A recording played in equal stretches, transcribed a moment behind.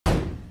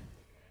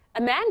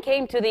A man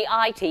came to the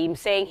I-Team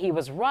saying he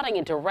was running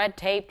into red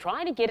tape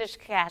trying to get his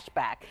cash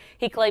back.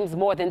 He claims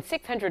more than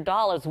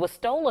 $600 was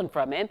stolen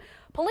from him.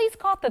 Police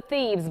caught the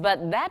thieves,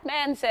 but that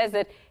man says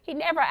that he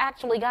never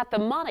actually got the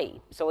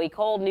money. So he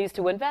called News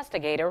 2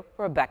 investigator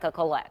Rebecca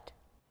Collette.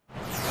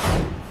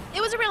 It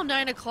was around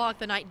 9 o'clock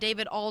the night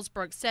David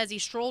Alsbrook says he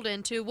strolled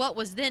into what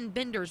was then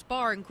Bender's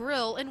Bar and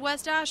Grill in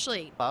West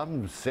Ashley.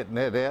 I'm sitting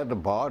there at the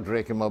bar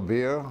drinking my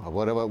beer or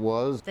whatever it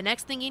was. The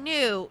next thing he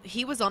knew,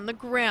 he was on the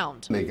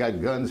ground. They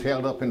got guns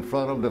held up in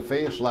front of the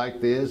face like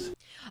this.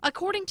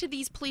 According to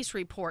these police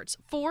reports,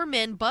 4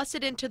 men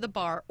busted into the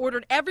bar,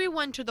 ordered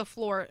everyone to the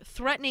floor,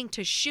 threatening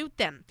to shoot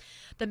them.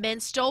 The men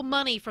stole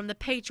money from the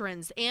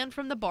patrons and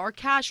from the bar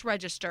cash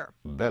register.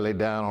 Belly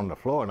down on the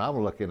floor, and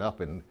I'm looking up,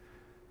 and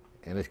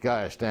this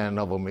guy is standing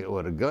over me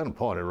with a gun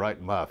pointed right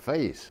in my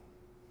face.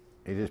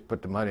 He just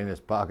put the money in his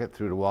pocket,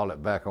 threw the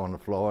wallet back on the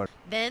floor.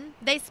 Then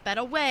they sped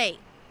away.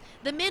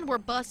 The men were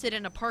busted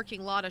in a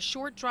parking lot a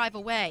short drive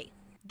away.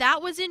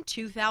 That was in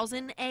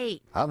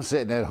 2008. I'm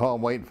sitting at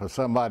home waiting for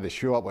somebody to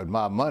show up with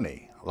my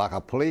money. Like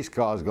a police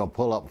car is going to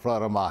pull up in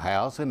front of my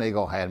house and they're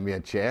going to hand me a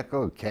check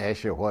or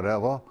cash or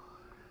whatever.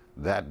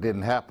 That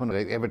didn't happen.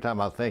 Every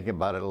time I think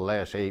about it the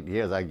last 8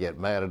 years, I get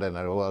madder than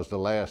I was the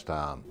last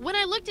time. When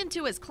I looked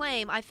into his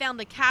claim, I found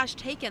the cash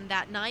taken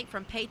that night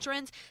from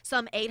patrons,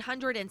 some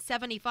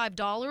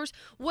 $875,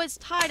 was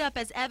tied up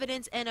as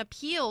evidence in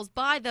appeals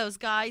by those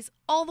guys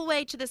all the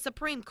way to the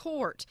Supreme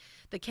Court.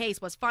 The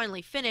case was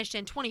finally finished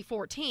in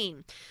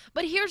 2014.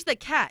 But here's the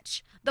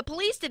catch. The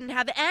police didn't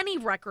have any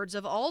records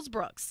of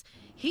Alsbrook's.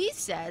 He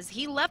says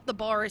he left the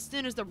bar as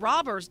soon as the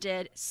robbers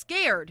did,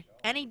 scared,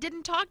 and he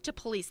didn't talk to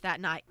police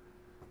that night.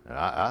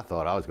 I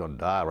thought I was going to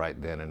die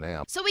right then and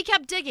there. So we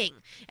kept digging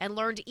and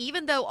learned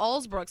even though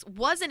Alsbrook's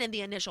wasn't in the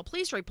initial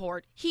police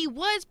report, he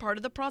was part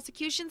of the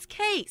prosecution's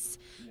case.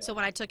 So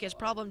when I took his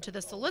problem to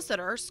the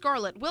solicitor,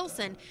 Scarlett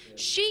Wilson,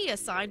 she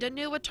assigned a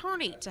new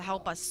attorney to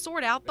help us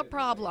sort out the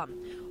problem.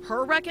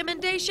 Her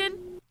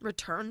recommendation?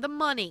 Return the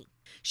money.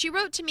 She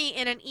wrote to me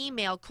in an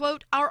email,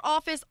 quote, "Our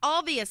office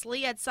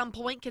obviously at some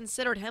point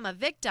considered him a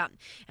victim,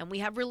 and we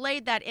have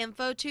relayed that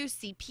info to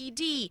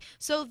CPD,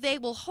 so they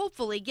will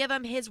hopefully give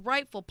him his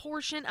rightful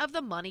portion of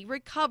the money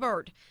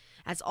recovered."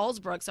 As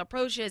Alsbrook's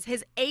approaches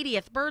his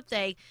 80th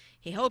birthday,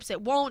 he hopes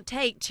it won't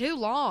take too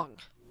long.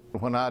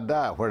 When I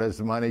die, where does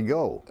the money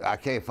go? I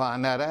can't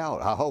find that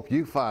out. I hope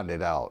you find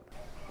it out.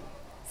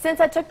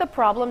 Since I took the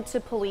problem to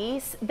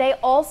police, they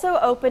also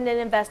opened an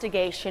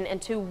investigation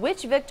into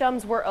which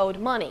victims were owed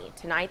money.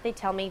 Tonight, they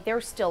tell me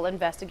they're still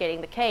investigating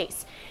the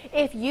case.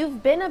 If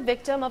you've been a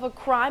victim of a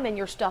crime and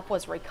your stuff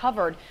was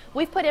recovered,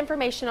 we've put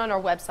information on our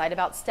website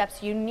about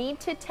steps you need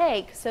to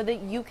take so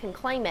that you can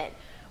claim it.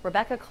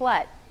 Rebecca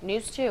Collette,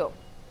 News 2.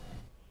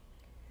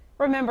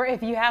 Remember,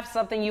 if you have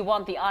something you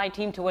want the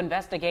I-Team to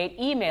investigate,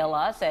 email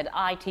us at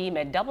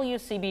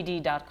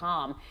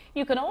iteam@wcbd.com.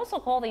 You can also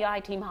call the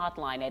I-Team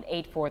hotline at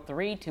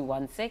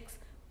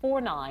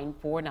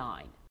 843-216-4949.